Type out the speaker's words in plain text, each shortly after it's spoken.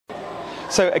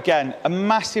So again, a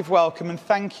massive welcome and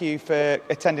thank you for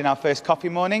attending our first coffee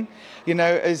morning. You know,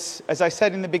 as I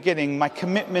said in the beginning, my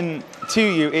commitment to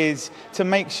you is to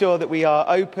make sure that we are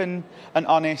open and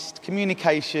honest,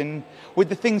 communication with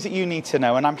the things that you need to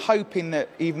know. And I'm hoping that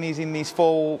even in these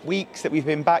 4 weeks that we've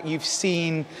been back, you've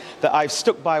seen that I've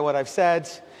stuck by what I've said,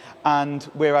 and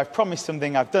where I've promised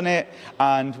something, I've done it,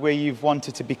 and where you've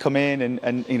wanted to come in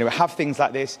and you know, have things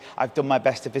like this, I've done my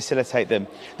best to facilitate them.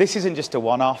 This isn't just a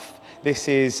one-off. This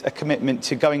is a commitment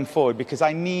to going forward, because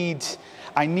I need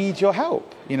your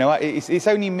help. You know, it's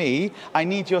only me. I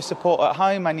need your support at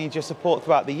home. I need your support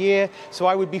throughout the year. So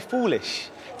I would be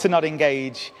foolish to not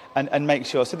engage and make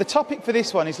sure. So the topic for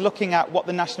this one is looking at what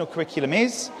the national curriculum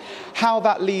is, how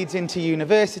that leads into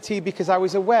university, because I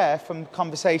was aware from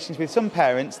conversations with some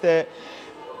parents that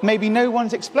maybe no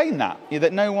one's explained that, you know,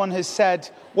 that no one has said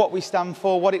what we stand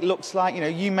for, what it looks like. You know,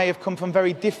 you may have come from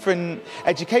very different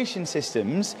education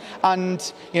systems,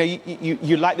 and you know,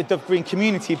 you like the Dove Green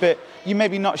community, but you may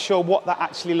be not sure what that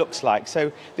actually looks like.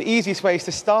 So the easiest way is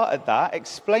to start at that,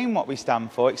 explain what we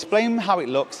stand for, explain how it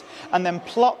looks, and then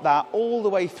plot that all the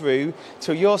way through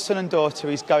to your son and daughter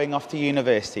is going off to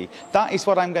university. That is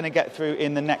what I'm going to get through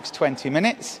in the next 20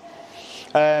 minutes.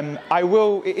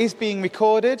 It is being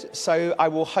recorded, so I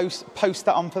will post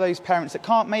that on for those parents that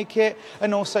can't make it,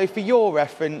 and also for your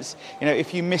reference, you know,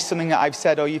 if you miss something that I've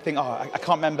said or you think, oh, I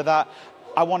can't remember that,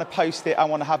 I want to post it, I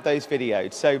want to have those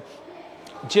videos. So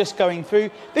just going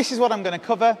through, this is what I'm going to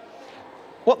cover,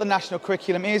 what the national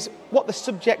curriculum is, what the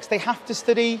subjects they have to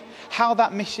study, how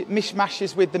that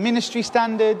mishmashes with the ministry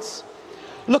standards,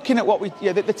 looking at what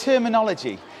the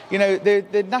terminology. You know,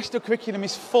 the national curriculum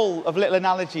is full of little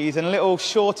analogies and little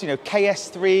short, you know,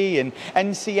 KS3 and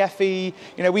NCFE.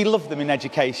 You know, we love them in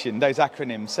education, those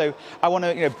acronyms. So I want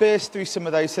to, you know, burst through some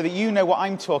of those so that you know what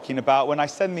I'm talking about when I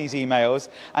send these emails.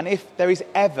 And if there is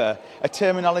ever a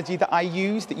terminology that I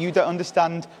use that you don't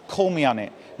understand, call me on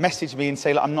it. Message me and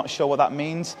say, look, I'm not sure what that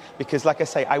means. Because like I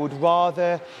say, I would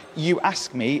rather you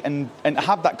ask me and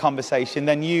have that conversation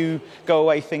than you go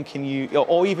away thinking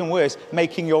or even worse,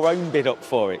 making your own bid up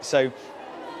for it. So,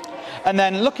 and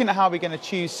then looking at how we're going to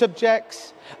choose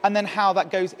subjects, and then how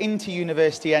that goes into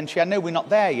university entry. I know we're not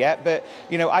there yet, but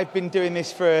you know, I've been doing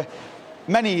this for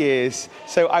many years,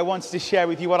 so I wanted to share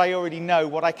with you what I already know,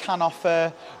 what I can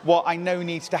offer, what I know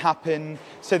needs to happen,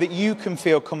 so that you can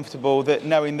feel comfortable that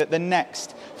knowing that the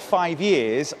next 5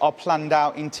 years are planned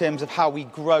out in terms of how we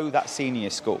grow that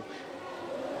senior school.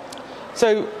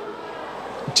 So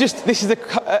this is a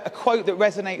quote that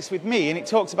resonates with me, and it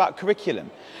talks about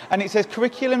curriculum. And it says,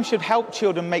 curriculum should help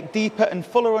children make deeper and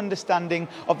fuller understanding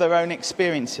of their own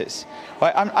experiences.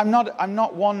 Right? I'm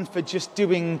not one for just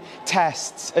doing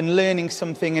tests and learning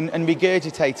something and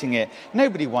regurgitating it.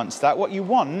 Nobody wants that. What you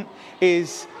want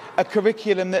is a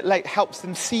curriculum that helps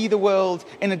them see the world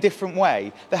in a different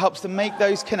way, that helps them make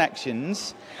those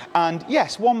connections. And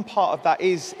yes, one part of that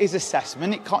is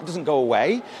assessment. It doesn't go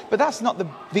away, but that's not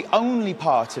the only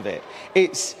part of it.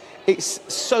 It's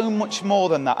so much more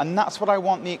than that, and that's what I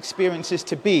want the experiences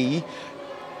to be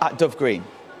at Dove Green.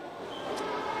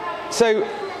 So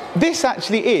this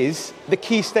actually is the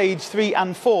Key Stage 3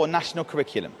 and 4 national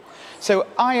curriculum. So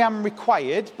I am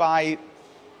required by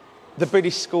the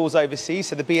British schools overseas,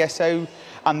 so the BSO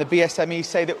and the BSME,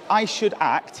 say that I should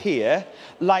act here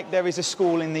like there is a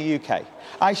school in the UK.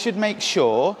 I should make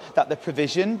sure that the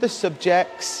provision, the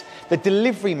subjects, the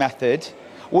delivery method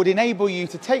would enable you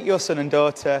to take your son and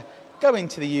daughter, go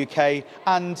into the UK,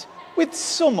 and with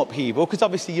some upheaval, because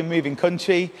obviously you're moving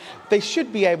country, they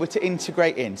should be able to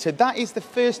integrate in. So that is the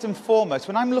first and foremost.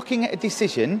 When I'm looking at a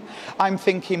decision, I'm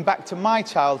thinking back to my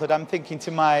childhood, I'm thinking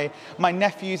to my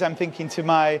nephews, I'm thinking to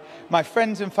my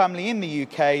friends and family in the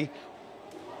UK.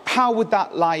 How would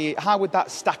that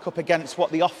stack up against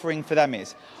what the offering for them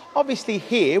is? Obviously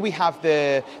here we have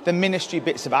the ministry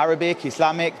bits of Arabic,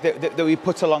 Islamic that we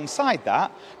put alongside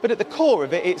that, but at the core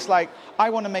of it, it's like, I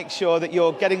want to make sure that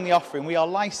you're getting the offering. We are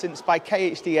licensed by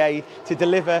KHDA to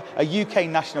deliver a UK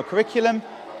national curriculum.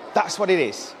 That's what it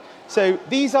is. So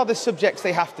these are the subjects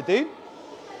they have to do.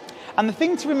 And the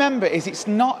thing to remember is it's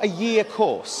not a year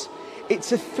course.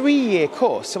 It's a 3-year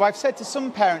course. So I've said to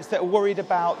some parents that are worried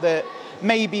about that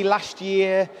maybe last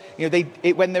year, you know,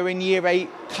 when they were in year 8,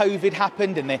 COVID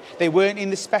happened and they weren't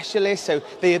in the specialist, so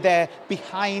they're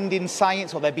behind in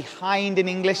science or they're behind in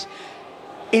English.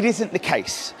 It isn't the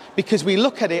case, because we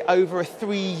look at it over a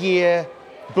 3-year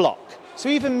block. So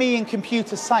even me in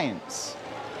computer science,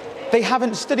 they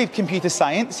haven't studied computer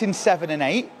science in 7 and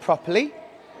 8 properly.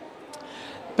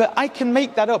 But I can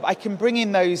make that up. I can bring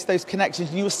in those connections,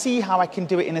 and you'll see how I can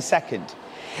do it in a second.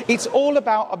 It's all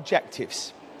about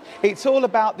objectives. It's all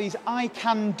about these I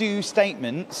can do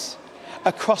statements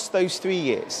across those 3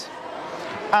 years.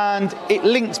 And it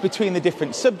links between the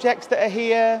different subjects that are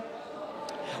here.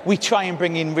 We try and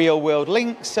bring in real world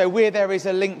links. So where there is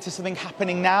a link to something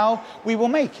happening now, we will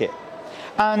make it.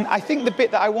 And I think the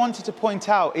bit that I wanted to point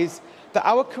out is that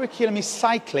our curriculum is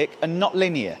cyclic and not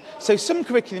linear. So some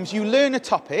curriculums, you learn a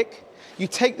topic, you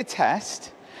take the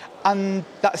test, and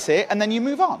that's it, and then you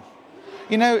move on.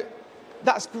 You know,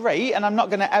 that's great, and I'm not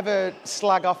going to ever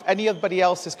slag off anybody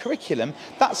else's curriculum.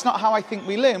 That's not how I think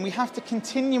we learn. We have to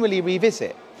continually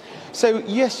revisit. So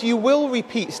yes, you will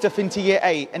repeat stuff into year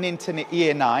 8 and into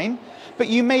year 9, but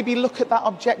you maybe look at that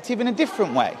objective in a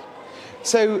different way.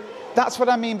 So that's what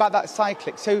I mean by that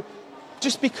cyclic. So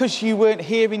just because you weren't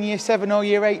here in year 7 or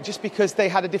year 8, just because they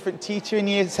had a different teacher in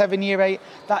year 7, year 8,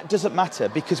 that doesn't matter,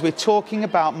 because we're talking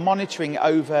about monitoring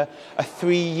over a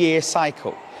 3-year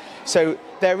cycle. So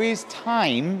there is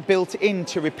time built in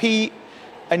to repeat,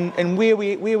 and where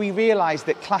we realise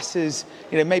that classes,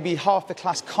 you know, maybe half the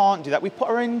class can't do that, we put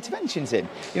our own interventions in.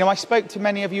 You know, I spoke to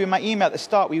many of you in my email at the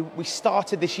start. We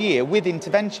started this year with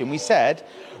intervention. We said,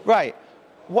 right,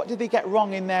 what did they get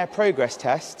wrong in their progress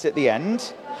tests at the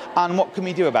end, and what can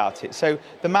we do about it? So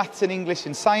the maths and English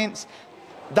and science,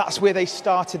 that's where they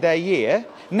started their year.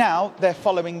 Now they're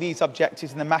following these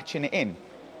objectives and they're matching it in.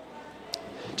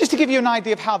 Just to give you an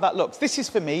idea of how that looks, this is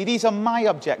for me, these are my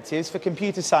objectives for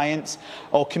computer science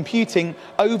or computing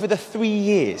over the 3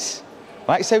 years.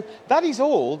 Right? So that is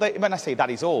all, when I say that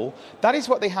is all, that is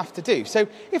what they have to do. So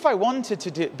if I wanted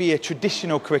to be a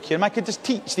traditional curriculum, I could just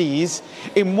teach these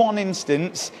in one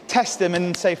instance, test them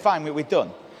and say, fine, we're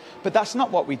done. But that's not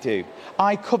what we do.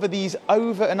 I cover these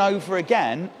over and over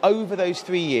again over those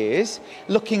 3 years,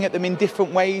 looking at them in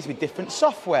different ways with different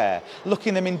software,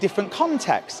 looking at them in different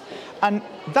contexts. And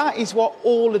that is what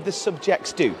all of the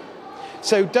subjects do.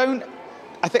 So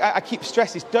I keep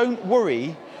stressing this, don't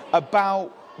worry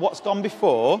about what's gone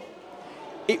before.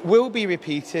 It will be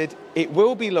repeated, it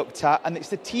will be looked at, and it's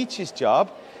the teacher's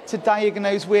job to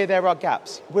diagnose where there are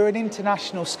gaps. We're an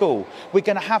international school. We're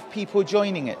going to have people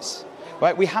joining us.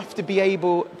 Right? We have to be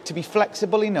able to be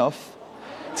flexible enough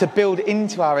to build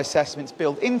into our assessments,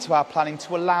 build into our planning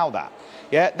to allow that.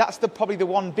 Yeah, that's probably the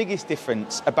one biggest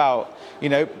difference about, you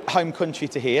know, home country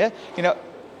to here. You know,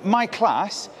 my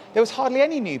class, there was hardly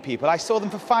any new people. I saw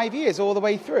them for 5 years all the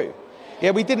way through.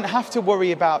 Yeah, we didn't have to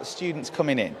worry about students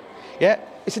coming in. Yeah,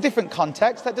 it's a different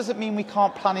context. That doesn't mean we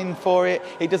can't plan in for it.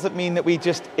 It doesn't mean that we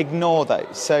just ignore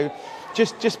those. So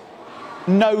just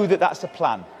know that that's a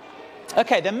plan.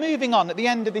 Okay, then moving on, at the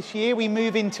end of this year, we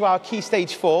move into our Key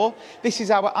Stage 4. This is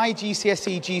our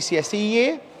IGCSE, GCSE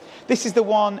year. This is the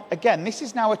one, again, this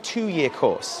is now a 2-year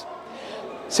course.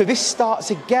 So this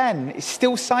starts again, it's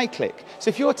still cyclic. So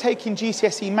if you're taking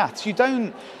GCSE maths, you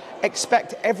don't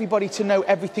expect everybody to know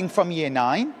everything from year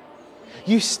 9.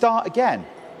 You start again.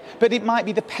 But it might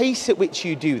be the pace at which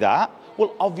you do that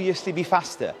will obviously be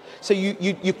faster. So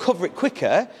you cover it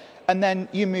quicker, and then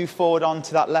you move forward on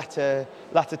to that latter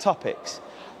topics.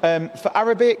 For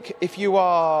Arabic, if you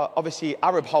are obviously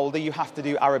Arab holder, you have to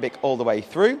do Arabic all the way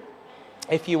through.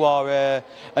 If you are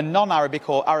a non-Arabic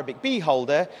or Arabic B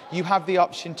holder, you have the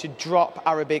option to drop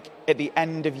Arabic at the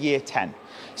end of year 10.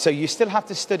 So you still have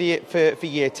to study it for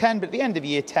year 10, but at the end of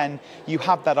year 10, you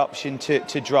have that option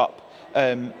to drop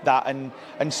that.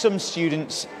 And some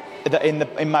students that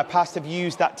in my past have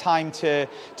used that time to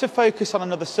focus on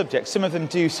another subject. Some of them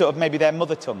do sort of maybe their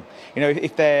mother tongue. You know,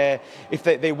 if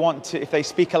they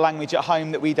speak a language at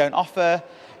home that we don't offer,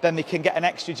 then they can get an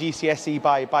extra GCSE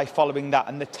by following that,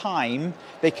 and the time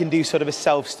they can do sort of a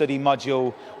self-study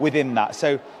module within that.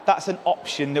 So that's an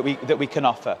option that we can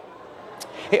offer.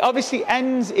 It obviously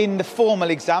ends in the formal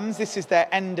exams. This is their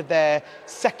end of their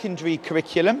secondary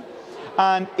curriculum.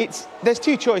 And there's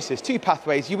 2 choices, 2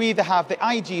 pathways. You either have the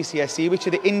IGCSE, which are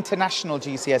the international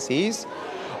GCSEs,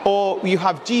 or you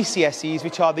have GCSEs,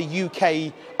 which are the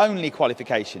UK only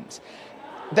qualifications.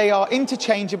 They are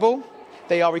interchangeable,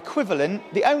 they are equivalent.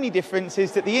 The only difference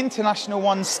is that the international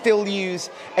ones still use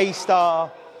A star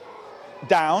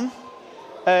down.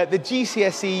 The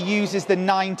GCSE uses the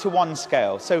 9-to-1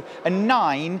 scale. So a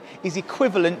 9 is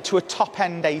equivalent to a top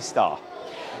end A star.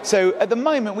 So at the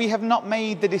moment, we have not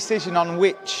made the decision on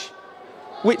which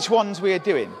ones we are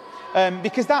doing,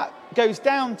 because that goes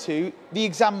down to the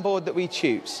exam board that we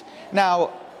choose. Now,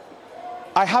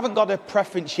 I haven't got a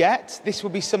preference yet. This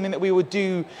will be something that we will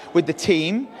do with the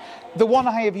team. The one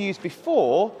I have used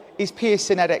before is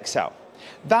Pearson EdXL.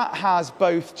 That has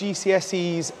both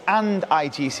GCSEs and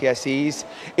IGCSEs.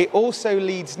 It also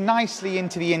leads nicely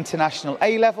into the international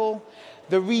A level.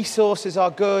 The resources are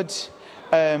good.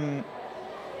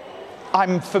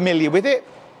 I'm familiar with it.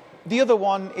 The other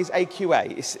one is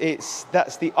AQA.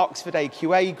 That's the Oxford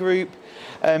AQA group.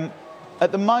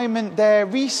 At the moment, their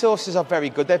resources are very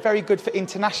good. They're very good for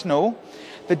international.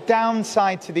 The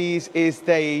downside to these is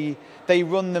they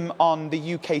run them on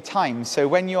the UK times. So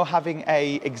when you're having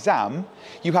an exam,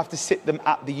 you have to sit them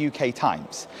at the UK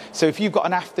times. So if you've got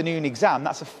an afternoon exam,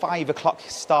 that's a 5 o'clock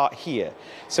start here.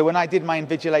 So when I did my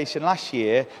invigilation last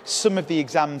year, some of the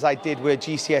exams I did were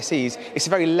GCSEs. It's a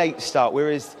very late start,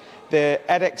 whereas the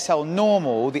EdXL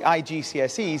normal, the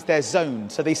IGCSEs, they're zoned.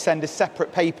 So they send a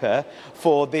separate paper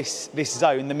for this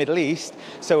zone, the Middle East.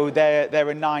 So they're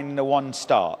a 9 and a 1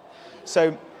 start.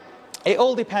 So it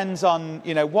all depends on,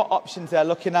 you know, what options they're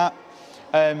looking at.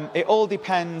 It all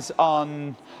depends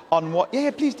on what, yeah,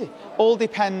 please do. All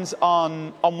depends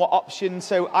on what option.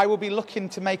 So I will be looking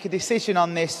to make a decision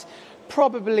on this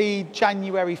probably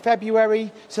January,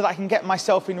 February, so that I can get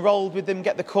myself enrolled with them,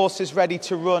 get the courses ready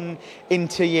to run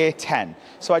into year 10.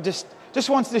 So I just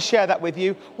wanted to share that with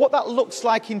you. What that looks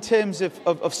like in terms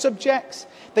of subjects,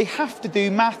 they have to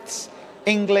do maths,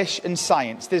 English and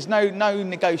science. There's no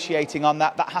negotiating on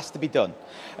that. That has to be done,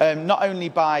 not only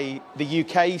by the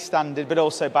UK standard, but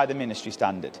also by the ministry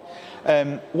standard.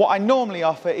 What I normally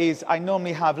offer is I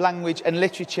normally have language and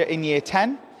literature in year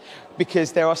 10,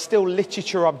 because there are still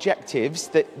literature objectives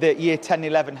that year 10,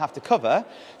 11 have to cover.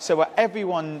 So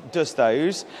everyone does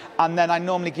those. And then I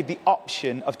normally give the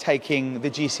option of taking the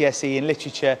GCSE in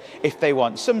literature if they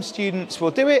want. Some students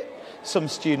will do it, some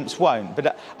students won't.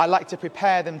 But I like to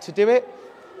prepare them to do it.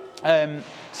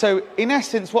 So in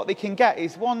essence, what they can get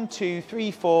is 1, 2,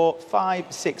 3, 4, 5,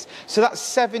 6. So that's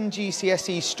 7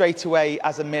 GCSEs straight away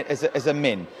as a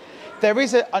min. There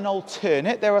is an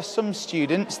alternate. There are some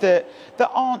students that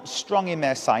aren't strong in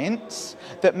their science,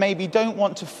 that maybe don't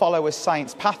want to follow a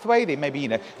science pathway. They maybe,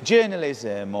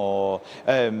 journalism or,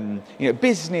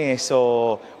 business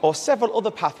or several other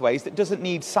pathways that doesn't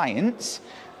need science.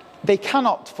 They can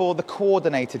opt for the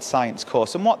coordinated science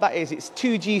course. And what that is, it's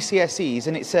 2 GCSEs,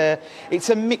 and it's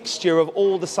a mixture of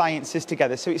all the sciences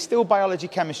together. So it's still biology,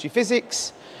 chemistry,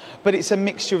 physics, but it's a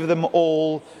mixture of them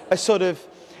all,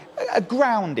 a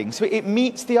grounding. So it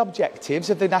meets the objectives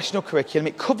of the national curriculum.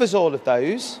 It covers all of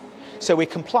those, so we're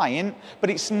compliant, but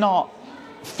it's not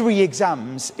 3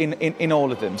 exams in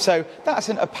all of them. So that's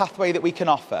a pathway that we can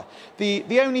offer.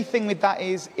 The only thing with that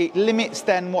is it limits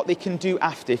then what they can do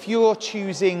after. If you're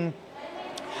choosing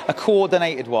a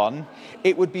coordinated one,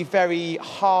 it would be very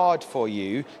hard for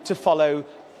you to follow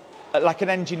like an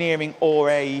engineering or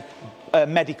a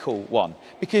medical one,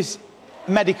 because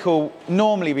medical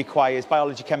normally requires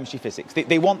biology, chemistry, physics.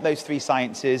 They want those 3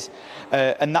 sciences,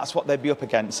 and that's what they'd be up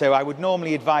against. So I would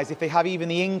normally advise, if they have even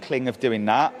the inkling of doing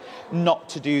that, not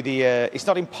to do it's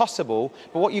not impossible,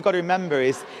 but what you've got to remember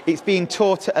is it's being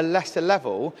taught at a lesser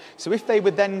level. So if they were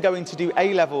then going to do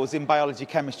A-levels in biology,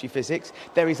 chemistry, physics,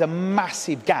 there is a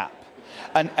massive gap.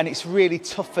 And it's really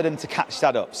tough for them to catch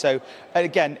that up. So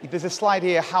again, there's a slide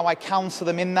here how I counsel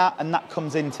them in that, and that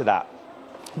comes into that.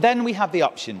 Then we have the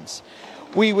options.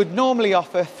 We would normally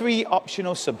offer 3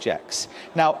 optional subjects.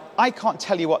 Now, I can't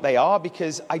tell you what they are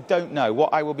because I don't know.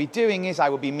 What I will be doing is I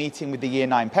will be meeting with the Year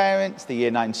 9 parents, the Year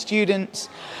 9 students,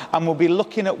 and we'll be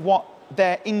looking at what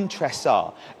their interests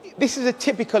are. This is a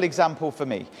typical example for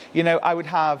me. I would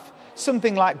have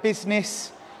something like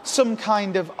business, some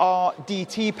kind of art,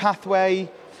 DT pathway,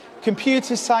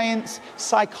 computer science,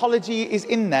 psychology is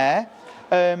in there,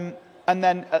 and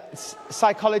then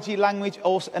psychology, language,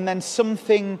 also, and then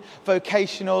something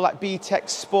vocational like BTEC,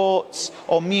 sports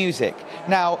or music.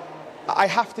 Now, I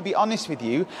have to be honest with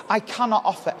you, I cannot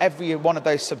offer every one of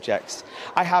those subjects.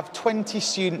 I have 20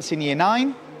 students in Year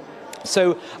 9,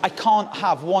 so I can't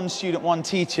have 1 student, 1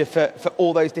 teacher for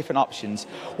all those different options.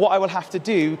 What I will have to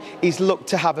do is look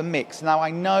to have a mix. Now, I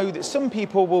know that some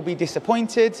people will be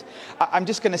disappointed. I'm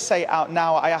just going to say it out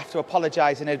now. I have to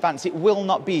apologise in advance. It will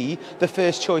not be the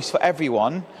first choice for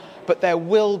everyone, but there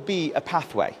will be a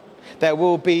pathway. There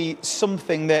will be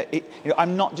something that,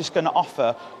 I'm not just going to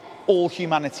offer all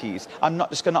humanities. I'm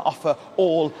not just going to offer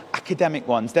all academic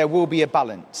ones. There will be a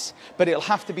balance, but it'll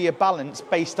have to be a balance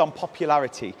based on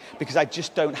popularity, because I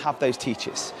just don't have those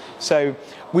teachers. So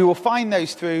we will find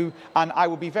those through, and I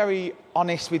will be very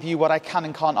honest with you what I can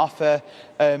and can't offer.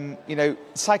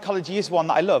 Psychology is one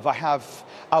that I love. I have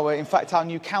in fact, our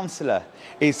new counsellor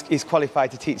is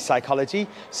qualified to teach psychology,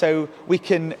 so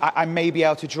I may be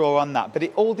able to draw on that, but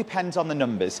it all depends on the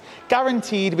numbers.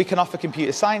 Guaranteed we can offer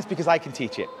computer science because I can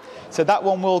teach it. So that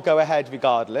one will go ahead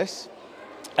regardless.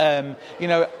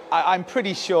 I'm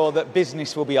pretty sure that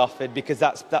business will be offered because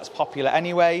that's popular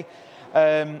anyway.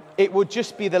 It would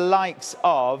just be the likes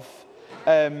of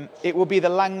it will be the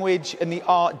language and the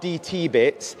art DT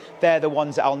bits. They're the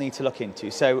ones that I'll need to look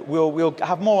into. So we'll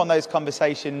have more on those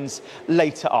conversations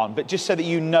later on, but just so that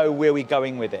you know where we're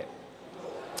going with it.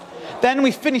 Then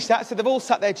we finished that, so they've all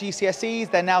sat their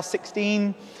GCSEs, they're now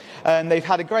 16, and they've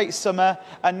had a great summer,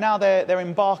 and now they're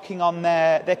embarking on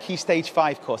their Key Stage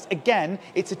 5 course. Again,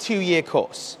 it's a 2-year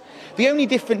course. The only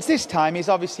difference this time is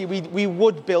obviously we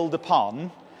would build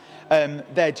upon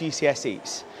their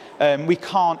GCSEs. We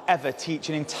can't ever teach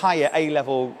an entire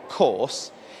A-level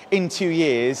course in 2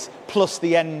 years plus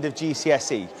the end of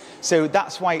GCSE. So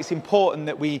that's why it's important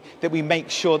that we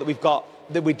make sure that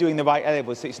we're doing the right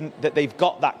A-levels, so that they've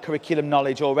got that curriculum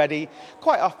knowledge already.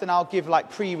 Quite often I'll give like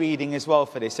pre-reading as well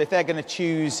for this. So if they're going to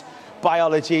choose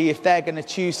biology, if they're going to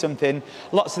choose something,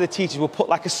 lots of the teachers will put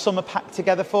like a summer pack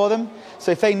together for them.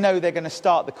 So if they know they're going to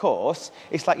start the course,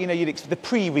 it's like, the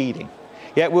pre-reading.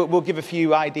 Yeah, we'll give a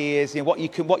few ideas, what you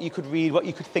could read, what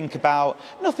you could think about.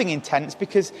 Nothing intense,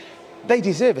 because they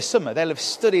deserve a summer. They'll have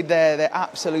studied their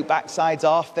absolute backsides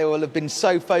off. They will have been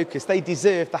so focused. They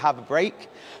deserve to have a break,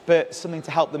 but something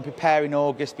to help them prepare in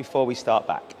August before we start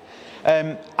back.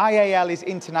 IAL is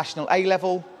International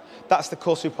A-Level. That's the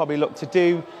course we'll probably look to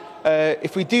do.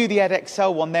 If we do the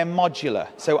EdXL one, they're modular.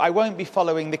 So I won't be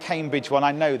following the Cambridge one.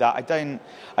 I know that.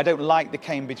 I don't like the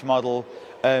Cambridge model.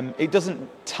 It doesn't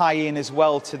tie in as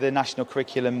well to the national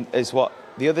curriculum as what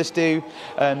the others do.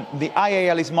 The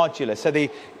IAL is modular. So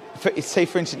say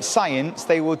for instance science,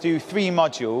 they will do 3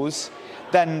 modules.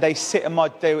 Then they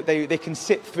can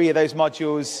sit 3 of those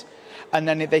modules, and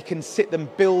then they can sit them,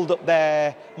 build up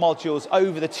their modules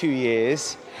over the 2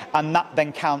 years, and that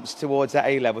then counts towards their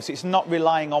A-level. So it's not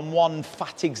relying on one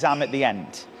fat exam at the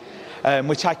end,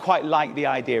 which I quite like the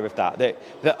idea of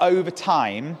that over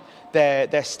time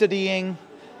they're studying,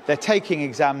 they're taking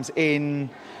exams in,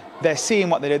 they're seeing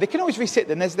what they do. They can always resit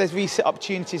them. There's resit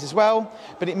opportunities as well,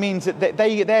 but it means that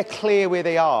they're clear where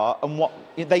they are and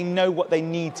they know what they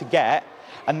need to get,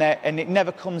 and it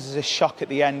never comes as a shock at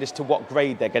the end as to what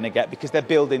grade they're going to get, because they're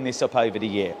building this up over the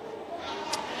year.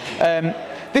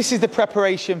 This is the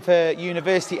preparation for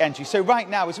university entry. So right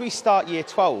now, as we start year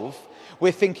 12,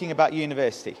 we're thinking about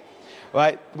university.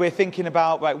 Right, we're thinking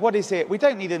about, right, what is it? We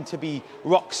don't need them to be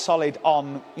rock solid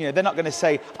on, they're not going to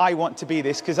say, I want to be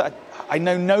this, because I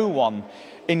know no one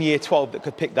in year 12 that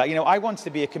could pick that. I wanted to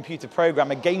be a computer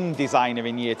programmer, game designer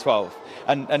in year 12,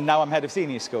 and now I'm head of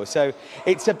senior school. So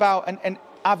it's about an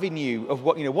avenue of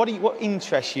what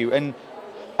interests you, and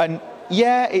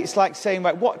yeah, it's like saying,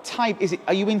 right, what type is it?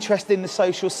 Are you interested in the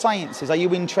social sciences? Are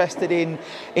you interested in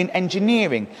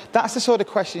engineering? That's the sort of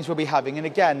questions we'll be having. And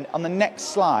again, on the next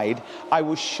slide, I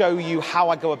will show you how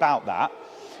I go about that.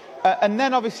 And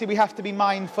then obviously we have to be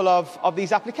mindful of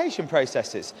these application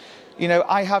processes.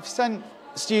 I have sent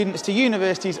students to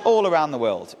universities all around the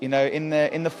world. In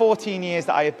the 14 years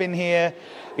that I have been here,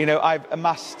 I've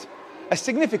amassed a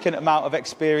significant amount of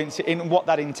experience in what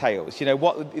that entails,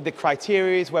 what the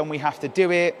criteria is when we have to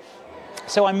do it.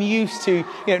 So I'm used to,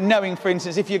 knowing, for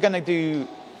instance, if you're going to do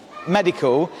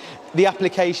medical, the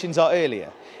applications are earlier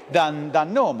than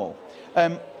normal.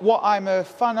 What I'm a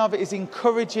fan of is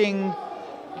encouraging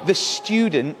the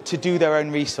student to do their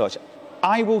own research.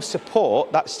 I will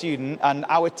support that student, and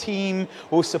our team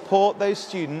will support those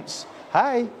students,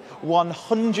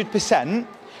 100%.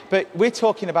 But we're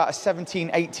talking about a 17,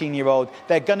 18-year-old.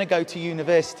 They're going to go to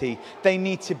university. They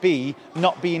need to be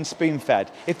not being spoon-fed.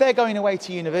 If they're going away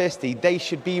to university, they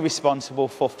should be responsible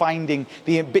for finding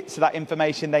the bits of that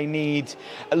information they need,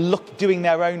 doing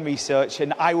their own research,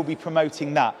 and I will be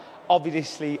promoting that.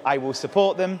 Obviously, I will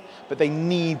support them, but they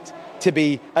need to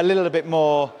be a little bit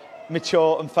more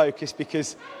mature and focused,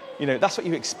 because, that's what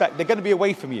you expect. They're going to be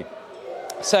away from you.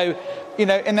 So,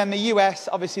 and then the US,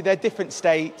 obviously, they're different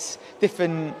states,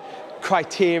 different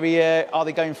criteria. Are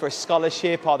they going for a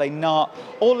scholarship? Are they not?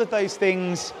 All of those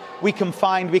things we can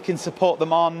support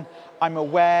them on. I'm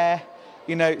aware,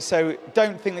 so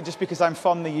don't think that just because I'm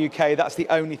from the UK, that's the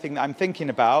only thing that I'm thinking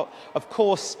about. Of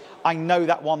course, I know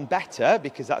that one better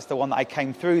because that's the one that I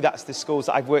came through. That's the schools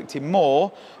that I've worked in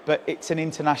more, but it's an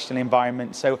international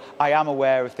environment. So I am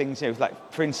aware of things,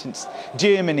 like, for instance,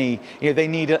 Germany, they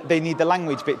need the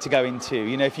language bit to go into.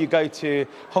 If you go to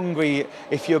Hungary,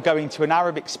 if you're going to an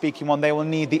Arabic speaking one, they will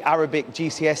need the Arabic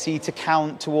GCSE to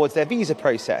count towards their visa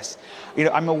process.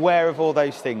 I'm aware of all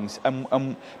those things.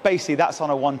 And basically that's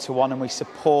on a one-to-one, and we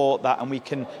support that, and we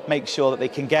can make sure that they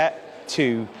can get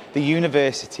to the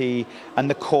university and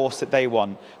the course that they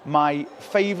want. My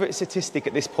favourite statistic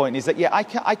at this point is that,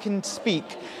 I can speak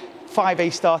 5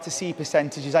 A-star to C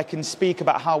percentages. I can speak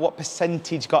about what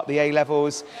percentage got the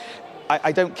A-levels.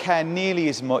 I don't care nearly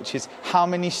as much as how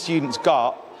many students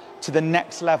got to the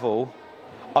next level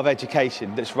of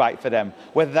education that's right for them,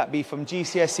 whether that be from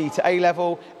GCSE to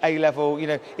A-level, you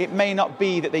know, it may not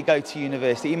be that they go to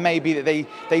university, it may be that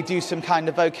they do some kind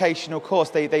of vocational course,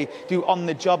 they do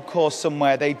on-the-job course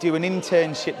somewhere, they do an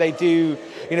internship, they do,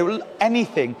 you know,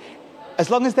 anything. As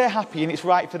long as they're happy and it's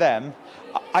right for them,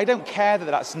 I don't care that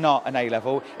that's not an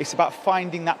A-level, it's about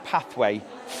finding that pathway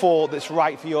that's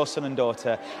right for your son and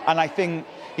daughter. And I think,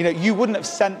 you know, you wouldn't have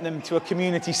sent them to a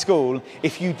community school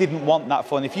if you didn't want that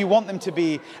fun. If you want them to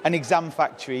be an exam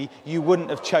factory, you wouldn't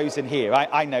have chosen here.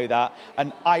 I know that,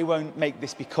 and I won't make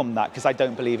this become that because I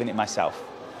don't believe in it myself.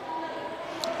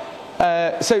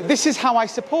 So this is how I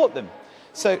support them.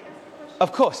 So,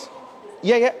 of course,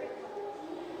 yeah. You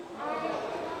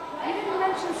didn't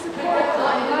mention support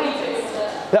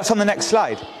for That's on the next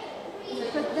slide.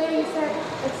 But there you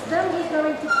said it's them who's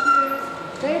going to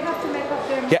choose. They have to make up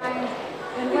their mind.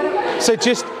 So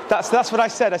that's what I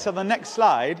said. I said on the next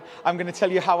slide, I'm going to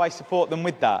tell you how I support them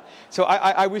with that. So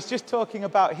I was just talking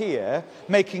about here,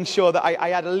 making sure that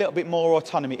I add a little bit more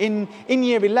autonomy. In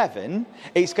year 11,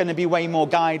 it's going to be way more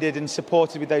guided and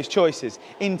supported with those choices.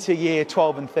 Into year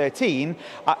 12 and 13,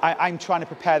 I'm trying to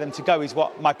prepare them to go, is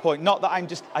what my point. Not that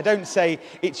I don't say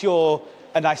it's your,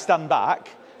 and I stand back.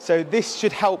 So this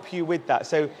should help you with that.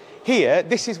 So here,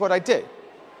 this is what I do.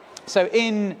 So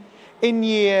in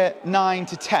year 9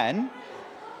 to 10,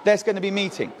 there's going to be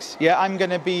meetings. Yeah, I'm going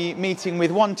to be meeting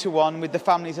with one-to-one with the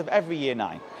families of every year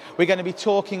 9. We're going to be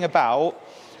talking about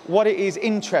what it is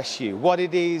interests you, what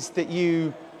it is that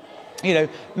you know,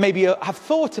 maybe have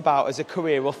thought about as a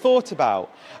career or thought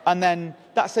about. And then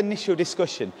that's initial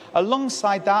discussion.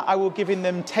 Alongside that, I will give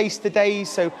them taster days.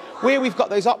 So where we've got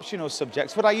those optional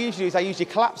subjects, what I usually do is I usually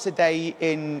collapse a day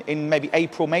in maybe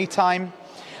April, May time.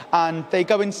 And they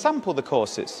go and sample the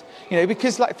courses, you know,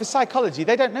 because like for psychology,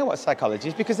 they don't know what psychology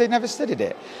is because they've never studied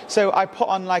it. So I put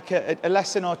on like a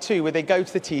lesson or two where they go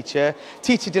to the teacher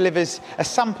delivers a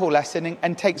sample lesson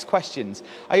and takes questions.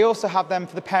 I also have them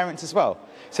for the parents as well.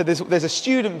 So there's a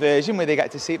student version where they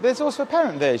get to see it, but there's also a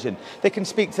parent version. They can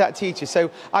speak to that teacher.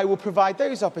 So I will provide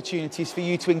those opportunities for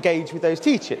you to engage with those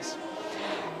teachers.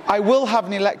 I will have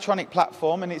an electronic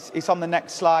platform, and it's on the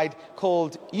next slide,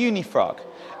 called Unifrog.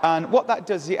 And what that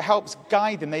does is it helps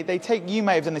guide them. You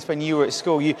may have done this when you were at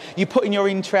school. You put in your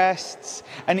interests,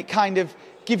 and it kind of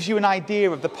gives you an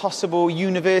idea of the possible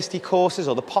university courses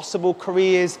or the possible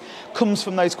careers, comes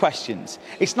from those questions.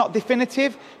 It's not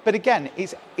definitive, but again,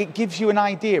 it gives you an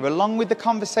idea, along with the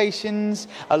conversations,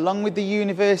 along with the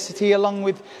university, along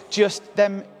with just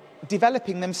them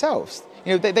developing themselves.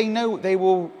 You know, they know they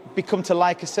will become to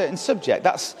like a certain subject.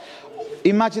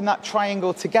 Imagine that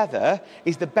triangle together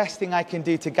is the best thing I can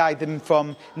do to guide them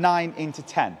from 9 into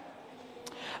 10.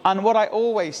 And what I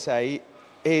always say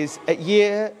is at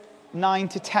year 9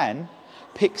 to 10,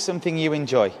 pick something you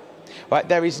enjoy. Right?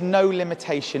 There is no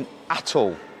limitation at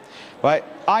all. Right?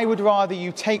 I would rather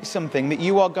you take something that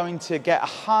you are going to get a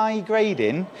high grade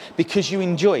in because you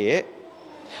enjoy it,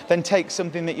 than take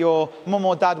something that your mum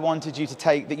or dad wanted you to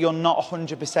take that you're not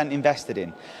 100% invested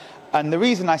in. And the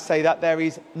reason I say that, there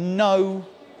is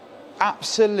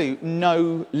absolute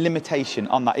no limitation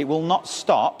on that. It will not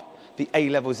stop the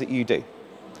A-levels that you do.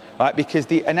 Right? Because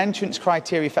an entrance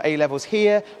criteria for A-levels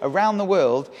here, around the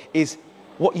world, is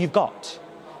what you've got.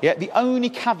 Yeah? The only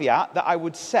caveat that I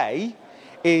would say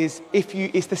is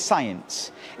the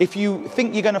science. If you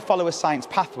think you're going to follow a science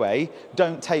pathway,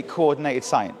 don't take coordinated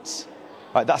science.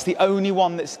 Right, that's the only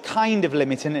one that's kind of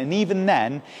limiting, and even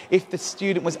then, if the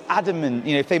student was adamant,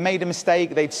 you know, if they made a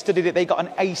mistake, they'd studied it, they got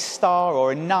an A star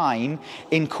or a 9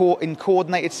 in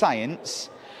coordinated science,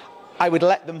 I would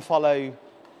let them follow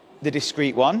the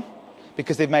discrete one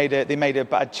because they made a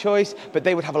bad choice, but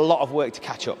they would have a lot of work to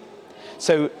catch up.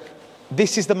 So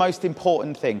this is the most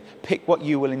important thing. Pick what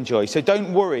you will enjoy. So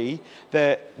don't worry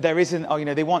that there isn't, oh, you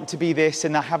know, they want to be this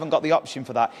and I haven't got the option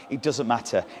for that. It doesn't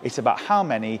matter. It's about how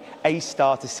many A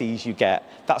star to C's you get.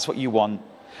 That's what you want.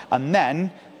 And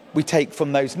then we take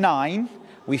from those 9,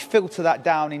 we filter that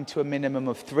down into a minimum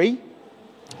of 3.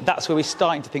 That's where we're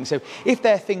starting to think. So if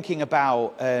they're thinking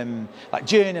about like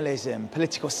journalism,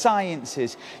 political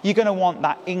sciences, you're going to want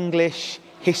that English,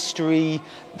 history,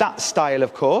 that style,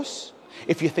 of course.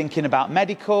 If you're thinking about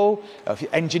medical, or if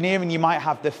you're engineering, you might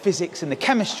have the physics and the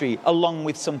chemistry along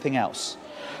with something else.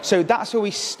 So that's where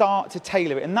we start to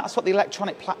tailor it, and that's what the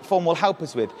electronic platform will help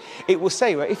us with. It will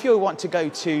say, well, if you want to go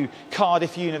to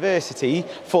Cardiff University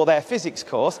for their physics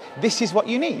course, this is what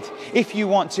you need. If you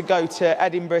want to go to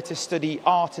Edinburgh to study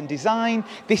art and design,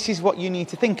 this is what you need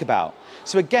to think about.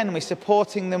 So again, we're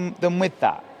supporting them with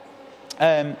that.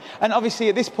 And obviously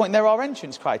at this point there are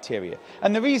entrance criteria.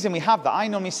 And the reason we have that, I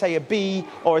normally say a B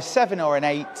or a 7 or an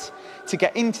 8 to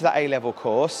get into that A-level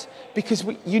course, because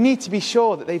you need to be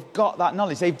sure that they've got that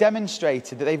knowledge. They've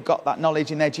demonstrated that they've got that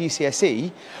knowledge in their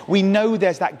GCSE. We know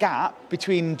there's that gap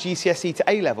between GCSE to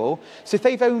A-level. So if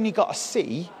they've only got a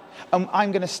C and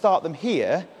I'm going to start them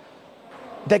here,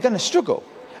 they're going to struggle.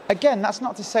 Again, that's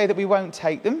not to say that we won't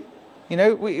take them. You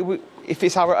know, if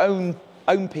it's our own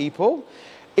people,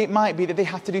 it might be that they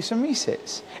have to do some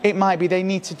resits. It might be they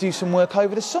need to do some work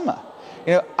over the summer.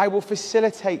 You know, I will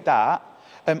facilitate that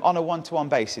on a one-to-one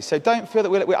basis. So don't feel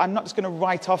that I'm not just going to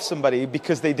write off somebody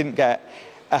because they didn't get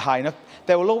a high enough.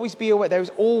 There will always be there's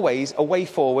always a way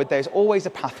forward. There's always a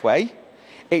pathway.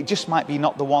 It just might be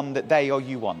not the one that they or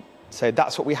you want. So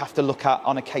that's what we have to look at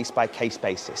on a case-by-case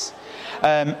basis.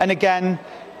 And again,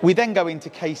 we then go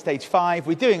into case stage 5.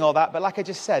 We're doing all that, but like I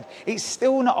just said, it's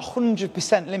still not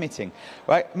 100% limiting,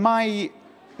 right? My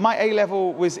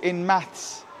A-level was in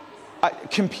maths,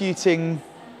 computing,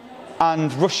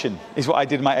 and Russian is what I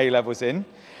did my A-levels in.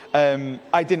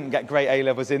 I didn't get great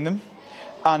A-levels in them,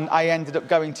 and I ended up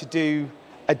going to do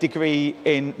a degree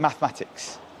in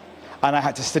mathematics. And I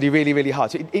had to study really, really hard.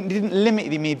 So it didn't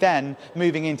limit me then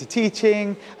moving into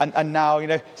teaching, and now, you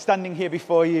know, standing here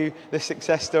before you, the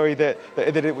success story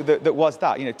that was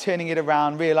that, you know, turning it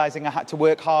around, realising I had to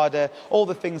work harder, all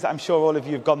the things that I'm sure all of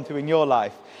you have gone through in your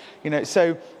life. You know,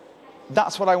 so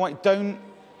that's what I want. Don't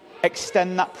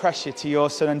extend that pressure to your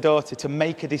son and daughter to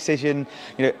make a decision,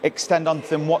 you know, extend onto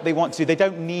them what they want to do. They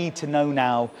don't need to know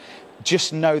now.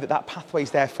 Just know that that pathway is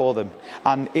there for them,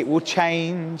 and it will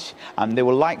change, and they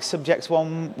will like subjects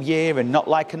one year and not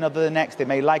like another the next. They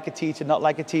may like a teacher, not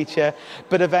like a teacher,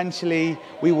 but eventually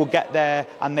we will get there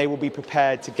and they will be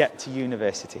prepared to get to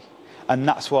university. And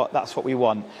that's what we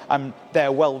want. And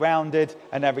they're well-rounded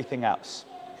and everything else.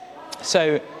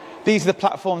 So these are the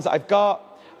platforms that I've got.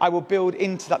 I will build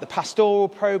into that the pastoral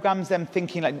programs, them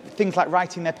thinking like things like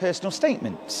writing their personal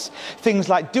statements, things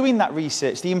like doing that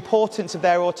research, the importance of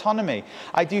their autonomy.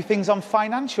 I do things on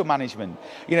financial management.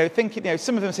 You know, thinking, you know,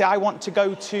 some of them say, I want to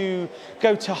go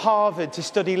to Harvard to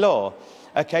study law.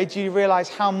 Okay, do you realise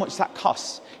how much that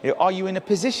costs? You know, are you in a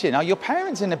position, are your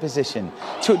parents in a position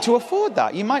to afford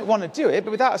that? You might want to do it,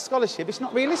 but without a scholarship, it's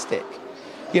not realistic.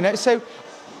 You know, so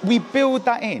we build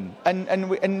that in,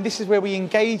 and this is where we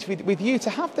engage with you to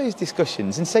have those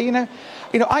discussions and say, you know,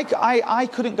 I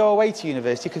couldn't go away to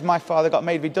university because my father got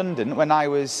made redundant when I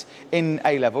was in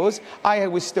A-levels. I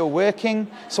was still working,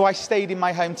 so I stayed in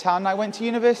my hometown and I went to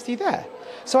university there.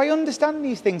 So I understand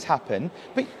these things happen,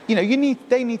 but you know,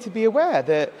 they need to be aware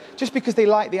that just because they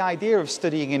like the idea of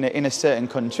studying in a certain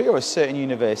country or a certain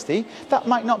university, that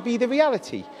might not be the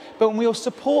reality. But we'll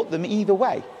support them either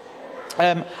way.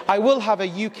 I will have a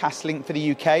UCAS link for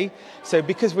the UK, so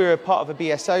because we're a part of a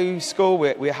BSO school,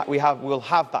 we'll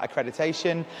have that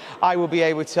accreditation. I will be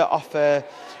able to offer,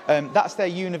 that's their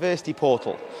university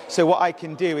portal. So what I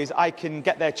can do is I can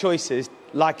get their choices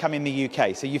like I'm in the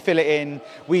UK. So you fill it in,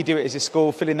 we do it as a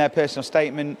school, fill in their personal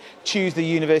statement, choose the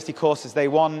university courses they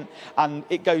want, and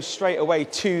it goes straight away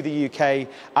to the UK,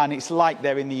 and it's like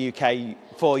they're in the UK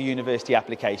for university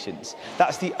applications.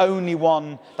 That's the only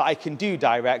one that I can do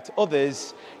direct.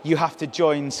 Others, you have to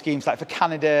join schemes. Like for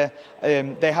Canada,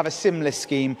 they have a similar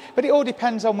scheme, but it all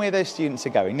depends on where their students are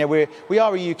going. Now, we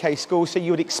are a UK school, so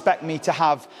you would expect me to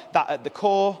have that at the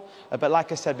core, but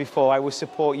like I said before, I will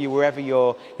support you wherever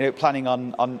you're planning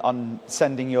on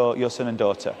sending your son and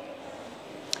daughter.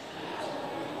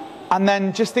 And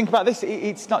then just think about this,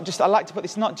 it's not just, I like to put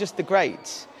this, not just the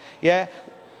grades, yeah?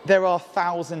 There are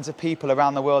thousands of people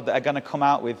around the world that are going to come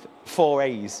out with 4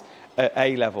 A's at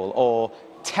A-level or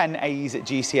 10 A's at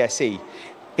GCSE.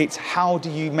 It's how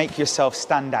do you make yourself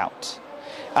stand out?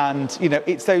 And, you know,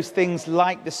 it's those things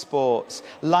like the sports,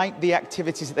 like the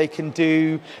activities that they can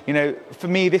do. You know, for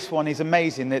me, this one is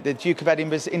amazing, the Duke of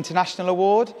Edinburgh's International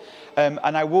Award.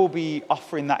 And I will be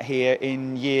offering that here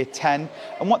in year 10.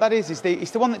 And what that is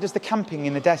it's the one that does the camping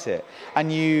in the desert.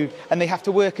 And they have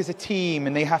to work as a team,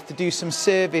 and they have to do some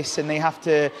service, and they have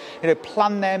to, you know,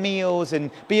 plan their meals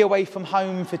and be away from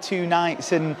home for 2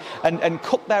 nights and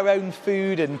cook their own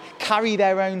food and carry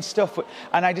their own stuff.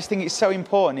 And I just think it's so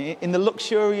important. In the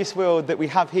luxurious world that we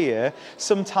have here,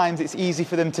 sometimes it's easy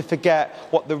for them to forget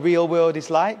what the real world is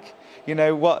like. You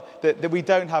know, that we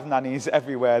don't have nannies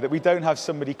everywhere, that we don't have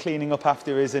somebody cleaning up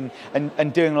after us and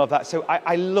doing all of that. So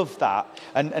I love that.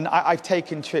 And I've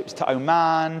taken trips to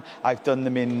Oman, I've done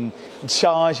them in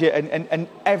Sharjah, and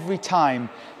every time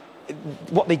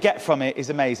what they get from it is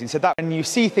amazing. So that when you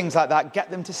see things like that,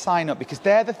 get them to sign up, because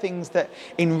they're the things that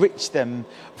enrich them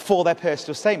for their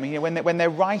personal statement. You know, when they're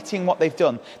writing what they've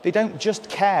done, they don't just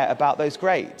care about those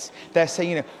grades. They're saying,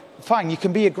 you know, fine, you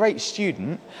can be a great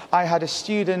student. I had a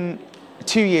student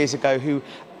 2 years ago who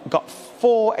got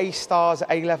 4 A stars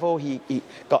at A level. He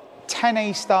got 10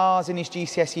 A stars in his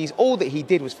GCSEs. All that he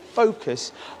did was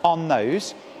focus on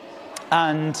those,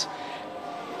 and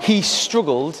he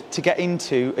struggled to get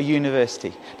into a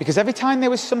university because every time there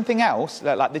was something else,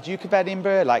 like the Duke of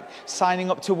Edinburgh, like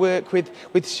signing up to work with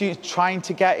students, trying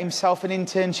to get himself an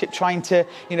internship, trying to,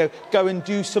 you know, go and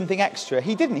do something extra,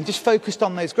 he didn't. He just focused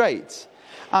on those grades.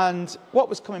 And what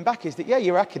was coming back is that, yeah,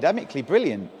 you're academically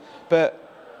brilliant,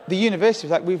 but the university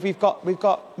was like, we've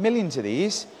got millions of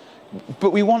these,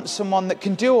 but we want someone that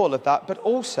can do all of that, but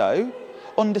also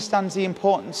understands the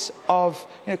importance of,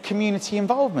 you know, community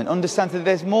involvement, understands that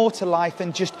there's more to life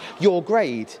than just your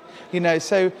grade, you know.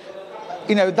 So,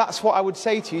 you know, that's what I would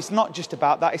say to you. It's not just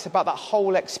about that, it's about that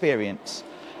whole experience.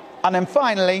 And then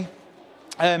finally,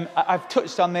 I've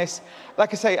touched on this.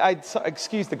 Like I say,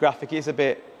 excuse the graphic, it's a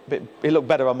bit, it looked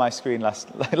better on my screen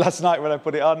last night when I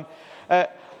put it on.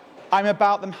 I'm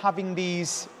about them having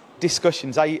these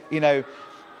discussions. You know,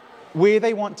 where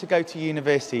they want to go to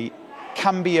university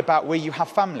can be about where you have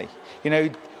family, you know,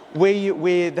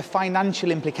 where the financial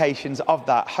implications of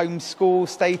that, homeschool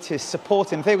status,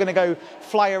 supporting. If they were going to go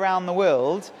fly around the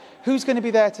world, who's going to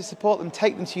be there to support them,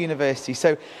 take them to university?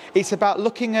 So it's about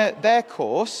looking at their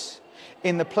course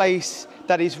in the place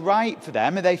that is right for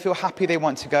them and they feel happy they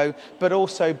want to go, but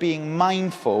also being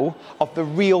mindful of the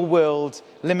real world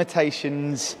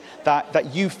limitations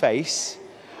that you face.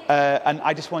 And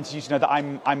I just wanted you to know that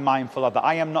I'm mindful of that.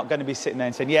 I am not going to be sitting there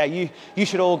and saying, yeah, you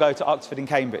should all go to Oxford and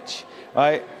Cambridge,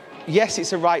 right? Yes,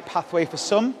 it's a right pathway for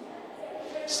some.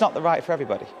 It's not the right for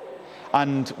everybody.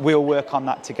 And we'll work on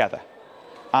that together.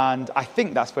 And I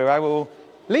think that's where I will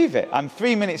leave it. I'm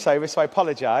 3 minutes over, so I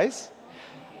apologise.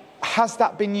 Has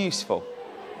that been useful?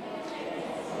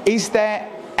 Is there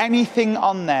anything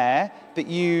on there that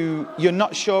you're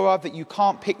not sure of, that you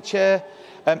can't picture?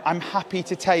 I'm happy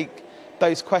to take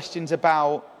those questions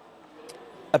about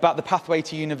the pathway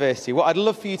to university. What I'd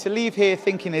love for you to leave here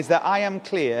thinking is that I am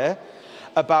clear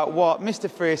about what Mr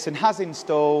Frearson has in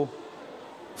store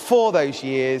for those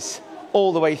years,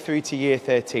 all the way through to year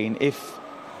 13. If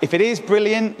it is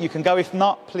brilliant, you can go. If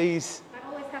not, please. I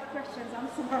always have questions, I'm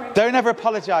sorry. Don't ever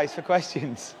apologise for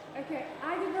questions. Okay,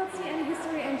 I did not see any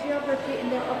history and geography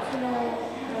in the optional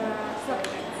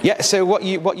subjects. Yeah, so what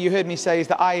you heard me say is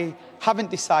that I haven't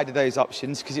decided those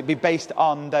options because it'd be based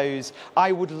on those.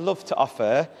 I would love to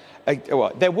offer,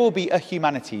 there will be a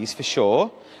humanities for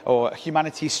sure, or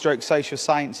humanities stroke social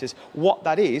sciences. What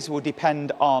that is will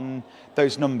depend on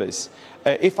those numbers.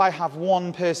 If I have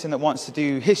one person that wants to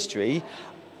do history,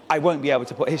 I won't be able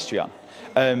to put history on.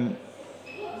 By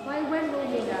when will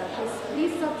you know? Because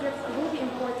these subjects will be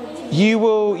important to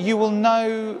you. You will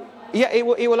know. Yeah, it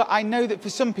will. I know that for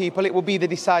some people it will be the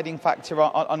deciding factor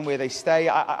on where they stay.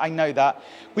 I know that.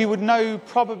 We would know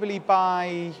probably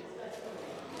by...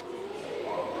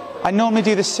 I normally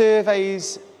do the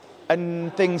surveys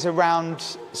and things around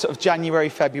sort of January,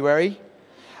 February.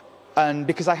 And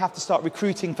because I have to start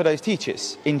recruiting for those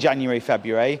teachers in January,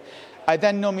 February. I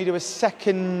then normally do a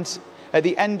second at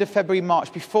the end of February,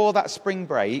 March, before that spring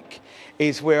break,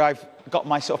 is where I've got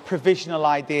my sort of provisional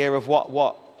idea of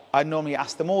what I normally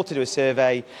ask them all to do a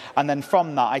survey, and then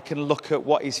from that I can look at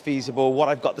what is feasible, what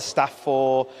I've got the staff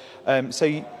for.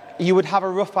 So you would have a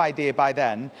rough idea by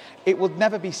then. It would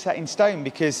never be set in stone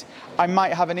because I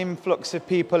might have an influx of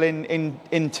people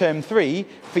in term 3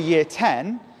 for year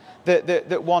 10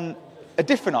 that want a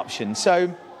different option. So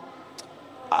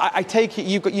I take it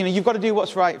you've got to do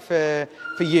what's right for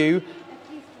you. At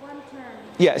least one term.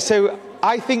 Yeah. So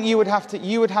I think you would have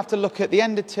to look at the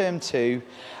end of term 2.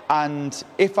 And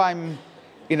if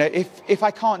if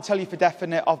I can't tell you for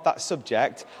definite of that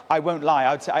subject, I won't lie.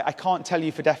 I would say I can't tell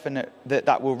you for definite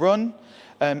that will run.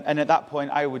 And at that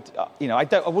point, I would,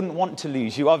 I wouldn't want to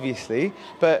lose you, obviously.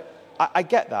 But I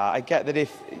get that. I get that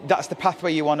if that's the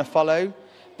pathway you want to follow,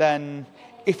 then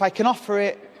if I can offer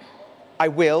it, I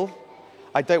will.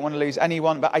 I don't want to lose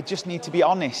anyone, but I just need to be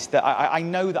honest that I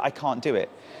know that I can't do it.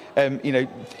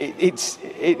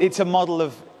 It's a model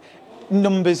of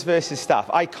numbers versus staff.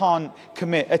 I can't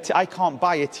I can't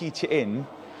buy a teacher in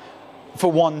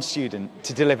for one student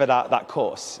to deliver that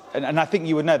course. And I think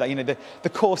you would know that, the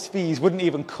course fees wouldn't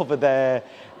even cover their,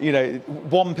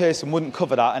 one person wouldn't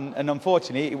cover that. And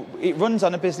unfortunately, it runs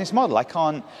on a business model. I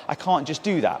can't just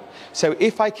do that. So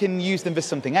if I can use them for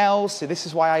something else, so this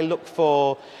is why I look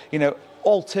for,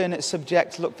 alternate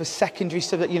subjects, look for secondary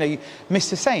subjects. You know,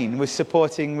 Mr. Sane was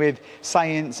supporting with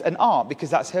science and art because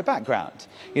that's her background.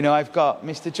 You know, I've got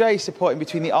Mr. J supporting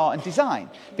between the art and design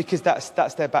because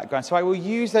that's their background. So I will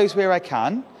use those where I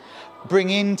can,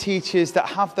 bring in teachers that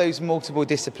have those multiple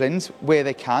disciplines where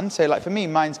they can. So like for me,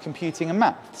 mine's computing and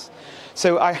maths.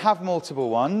 So I have multiple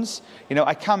ones. You know,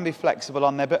 I can be flexible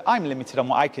on there, but I'm limited on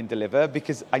what I can deliver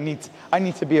because I need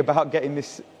to be about getting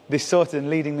this sorted and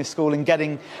leading the school and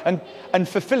getting and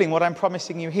fulfilling what I'm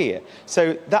promising you here.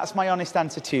 So that's my honest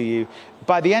answer to you.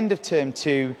 By the end of term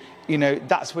 2, you know,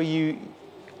 that's where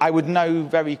I would know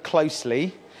very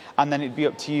closely, and then it'd be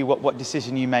up to you what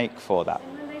decision you make for that.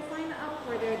 And when they sign up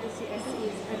for their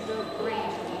GCSEs at the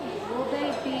grade,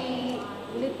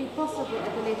 will it be possible at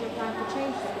a later time to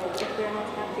change school if they're not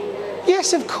happy with?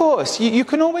 Yes, of course. You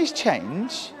can always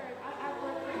change. I've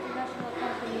worked for international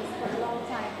companies for a long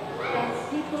time, and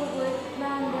people would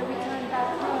plan their return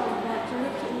back home to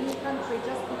move to a new country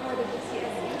just before the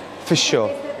GCSE. For sure.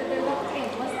 They said that they're locked in.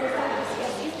 Once they start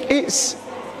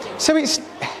GCSE,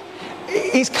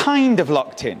 It's kind of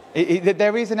locked in.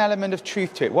 There is an element of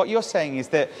truth to it. What you're saying is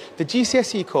that the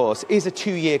GCSE course is a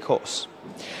 2-year course.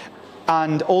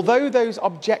 And although those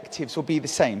objectives will be the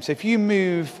same, so if you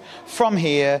move from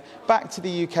here back to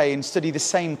the UK and study the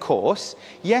same course,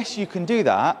 yes, you can do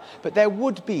that, but there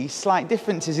would be slight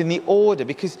differences in the order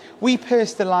because we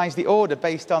personalise the order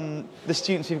based on the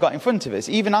students we've got in front of us.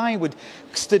 Even I would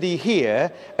study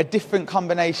here a different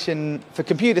combination for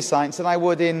computer science than I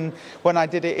would when I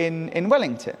did it in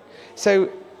Wellington. So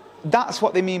that's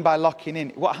what they mean by locking in.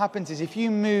 What happens is if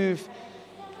you move...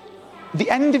 The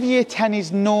end of year 10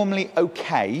 is normally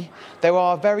okay. There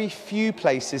are very few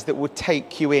places that would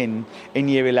take you in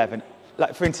year 11.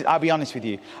 Like, for instance, I'll be honest with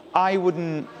you, I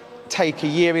wouldn't take a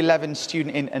year 11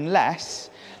 student in unless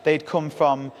they'd come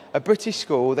from a British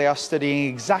school, they are studying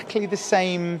exactly the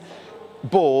same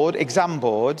exam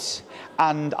boards,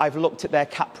 and I've looked at their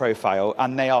CAT profile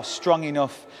and they are strong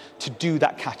enough to do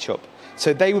that catch up.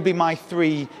 So they would be my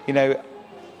 3, you know.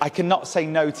 I cannot say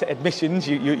no to admissions,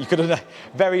 you could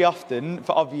very often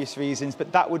for obvious reasons,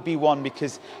 but that would be one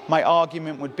because my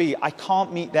argument would be I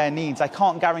can't meet their needs. I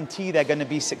can't guarantee they're going to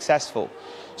be successful.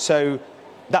 So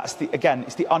that's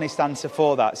it's the honest answer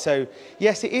for that. So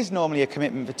yes, it is normally a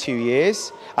commitment for 2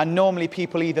 years, and normally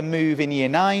people either move in year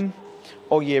 9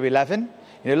 or year 11.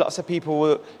 You know, lots of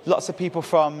people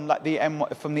from like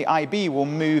from the IB will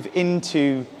move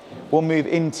into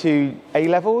A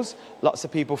levels. Lots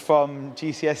of people from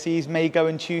GCSEs may go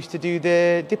and choose to do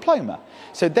the diploma.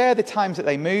 So they're the times that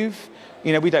they move.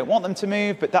 You know, we don't want them to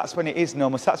move, but that's when it is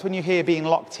normal. So that's when you hear being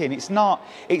locked in. It's not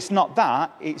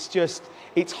that. It's just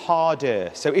it's harder.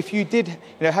 So if you did, you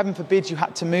know, heaven forbid you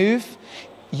had to move,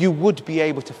 you would be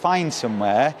able to find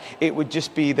somewhere. It would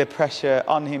just be the pressure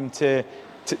on him to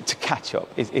catch up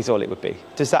is all it would be.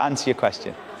 Does that answer your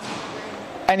question?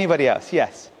 Anybody else?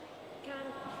 Yes.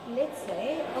 Let's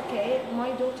say, okay,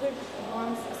 my daughter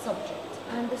wants a subject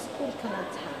and the school cannot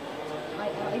have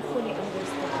it. I fully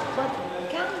understand. But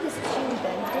can the student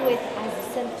do it as a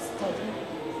self-study?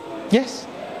 Yes.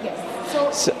 Yes. So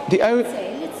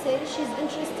let's say she's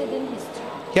interested in history.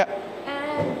 Yeah.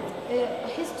 And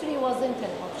history wasn't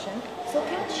an option. So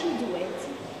can she do it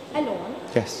alone?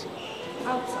 Yes.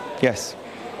 Outside? Yes.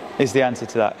 Is the answer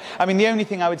to that. I mean, the only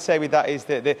thing I would say with that is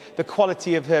that the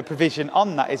quality of her provision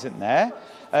on that isn't there.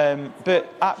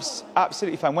 But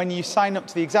absolutely fine. When you sign up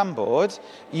to the exam board,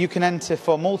 you can enter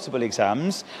for multiple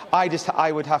exams. I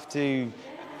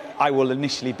will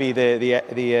initially be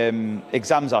the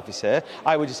exams officer.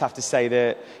 I would just have to say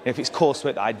that if it's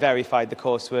coursework, I'd verified the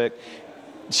coursework.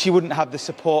 She wouldn't have the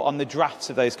support on the drafts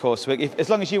of those coursework. As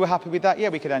long as you were happy with that, yeah,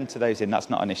 we could enter those in. That's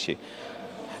not an issue.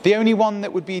 The only one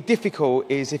that would be difficult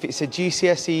is if it's a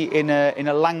GCSE in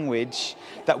a language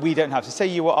that we don't have. So say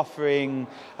you were offering,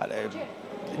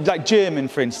 like German,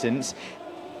 for instance.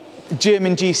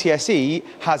 German GCSE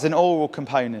has an oral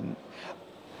component.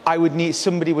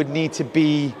 Somebody would need to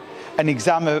be an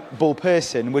examinable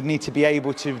person, would need to be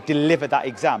able to deliver that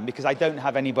exam because I don't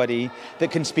have anybody that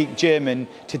can speak German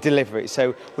to deliver it.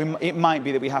 So it might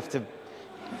be that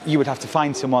you would have to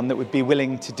find someone that would be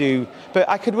willing to do, but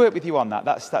I could work with you on that.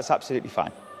 That's absolutely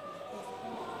fine.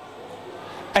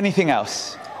 Anything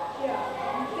else? Yeah,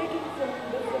 I'm taking from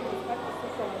different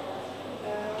perspectives from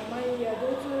my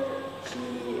daughter. She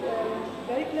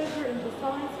very clever in the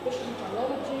science, especially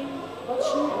biology, but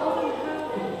she doesn't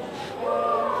have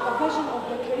a vision of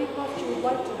the career path she would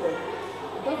like to go.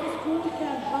 Does the school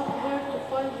can help her to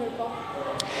find her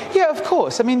path? Yeah, of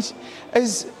course. I mean,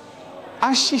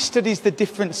 as she studies the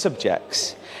different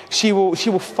subjects, she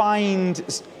will find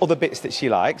other bits that she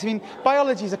likes. I mean,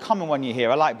 biology is a common one you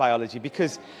hear. I like biology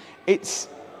because it's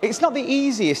not the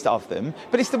easiest of them,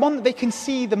 but it's the one that they can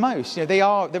see the most. You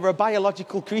know, they're a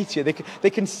biological creature. They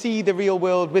can see the real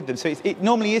world with them. So it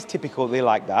normally is typical they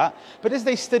like that. But as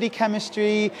they study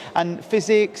chemistry and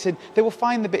physics, and they will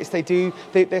find the bits they do.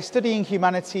 They're studying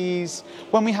humanities.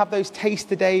 When we have those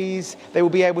taster days, they will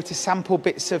be able to sample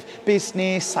bits of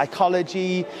business,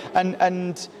 psychology,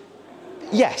 and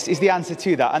yes is the answer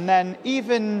to that. And then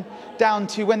even down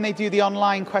to when they do the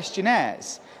online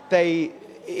questionnaires,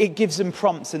 it gives them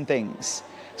prompts and things.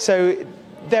 So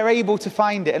they're able to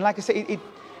find it. And like I say,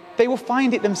 they will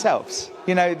find it themselves.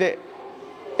 You know,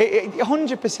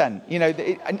 100%. You know,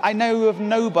 I know of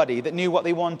nobody that knew what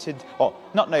they wanted. Or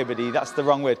not nobody, that's the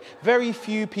wrong word. Very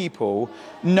few people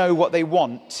know what they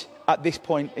want at this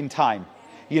point in time.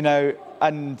 You know,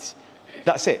 and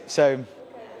that's it. So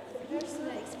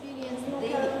Personal experience,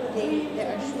 they are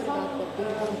sure about what they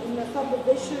want. In a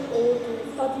subdivision or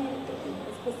to study a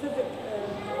specific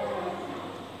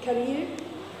career,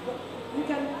 you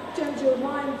can change your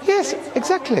mind. yes,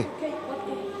 exactly. Okay, but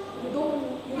if you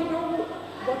don't know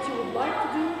what you would like to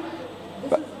do,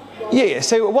 this is your Yeah.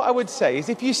 So what I would say is,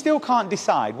 if you still can't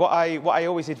decide, what I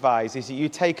always advise is that you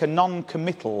take a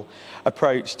non-committal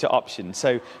approach to options.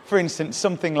 So, for instance,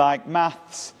 something like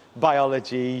maths,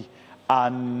 biology,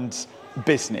 and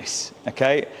business.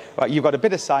 Okay, right? You've got a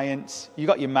bit of science, you've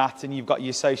got your maths, and you've got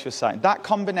your social science. That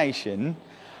combination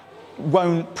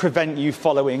won't prevent you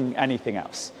following anything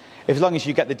else, as long as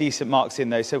you get the decent marks in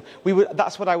those. So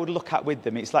that's what I would look at with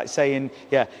them. It's like saying,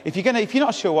 yeah, if you're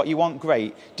not sure what you want,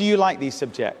 great. Do you like these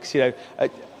subjects? You know,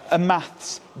 a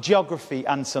maths, geography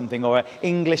and something, or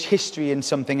English, history and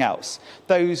something else.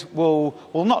 Those will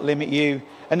not limit you.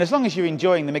 And as long as you're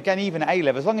enjoying them, again, even at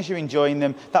A-level, as long as you're enjoying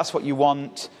them, that's what you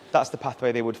want. That's the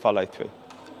pathway they would follow through.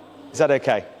 Is that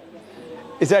okay?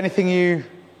 Is there anything you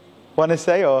want to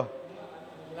say, or?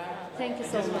 Thank you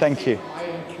so much. Thank you. The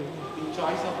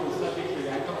choice of the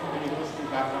subject, I come from a university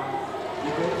background.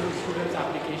 You go through students'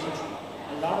 applications.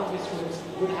 A lot of the students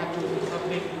would have chosen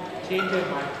something, change their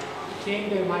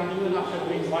mind even after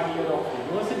doing 1 year of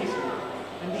university school,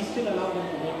 and we still allow them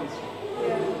to make this.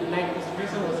 And like Mr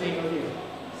Frearson was saying earlier,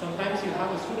 sometimes you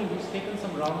have a student who's taken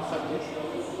some wrong subjects,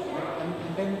 and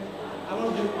then I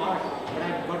want to do art, but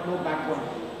I've got no background.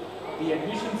 The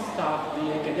admission staff,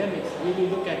 the academics really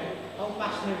look at how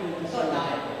passionate is this student,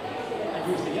 and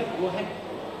you say, yeah, go ahead.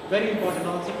 Very important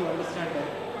also to understand that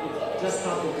it's just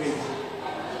not the grades.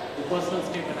 The personal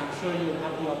statement, I'm sure you'll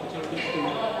have the opportunity to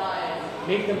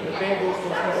make them prepare those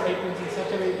personal statements in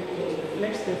such a way that it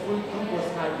reflects their full true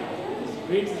personality.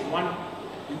 Grades is one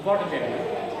important area.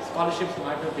 Scholarships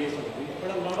might be based on grades,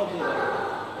 but a lot of those.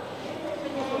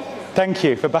 Thank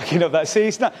you for backing up that.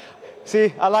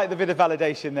 See, I like the bit of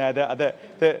validation there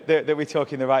that we're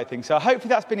talking the right thing. So hopefully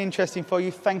that's been interesting for you.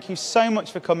 Thank you so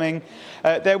much for coming.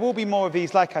 There will be more of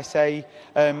these, like I say,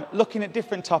 looking at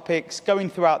different topics, going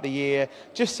throughout the year,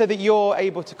 just so that you're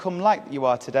able to come like you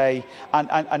are today and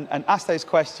ask those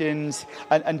questions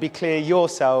and be clear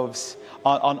yourselves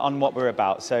on what we're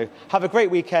about. So have a great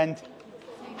weekend.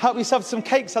 Help yourself some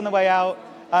cakes on the way out,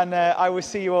 and I will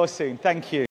see you all soon. Thank you.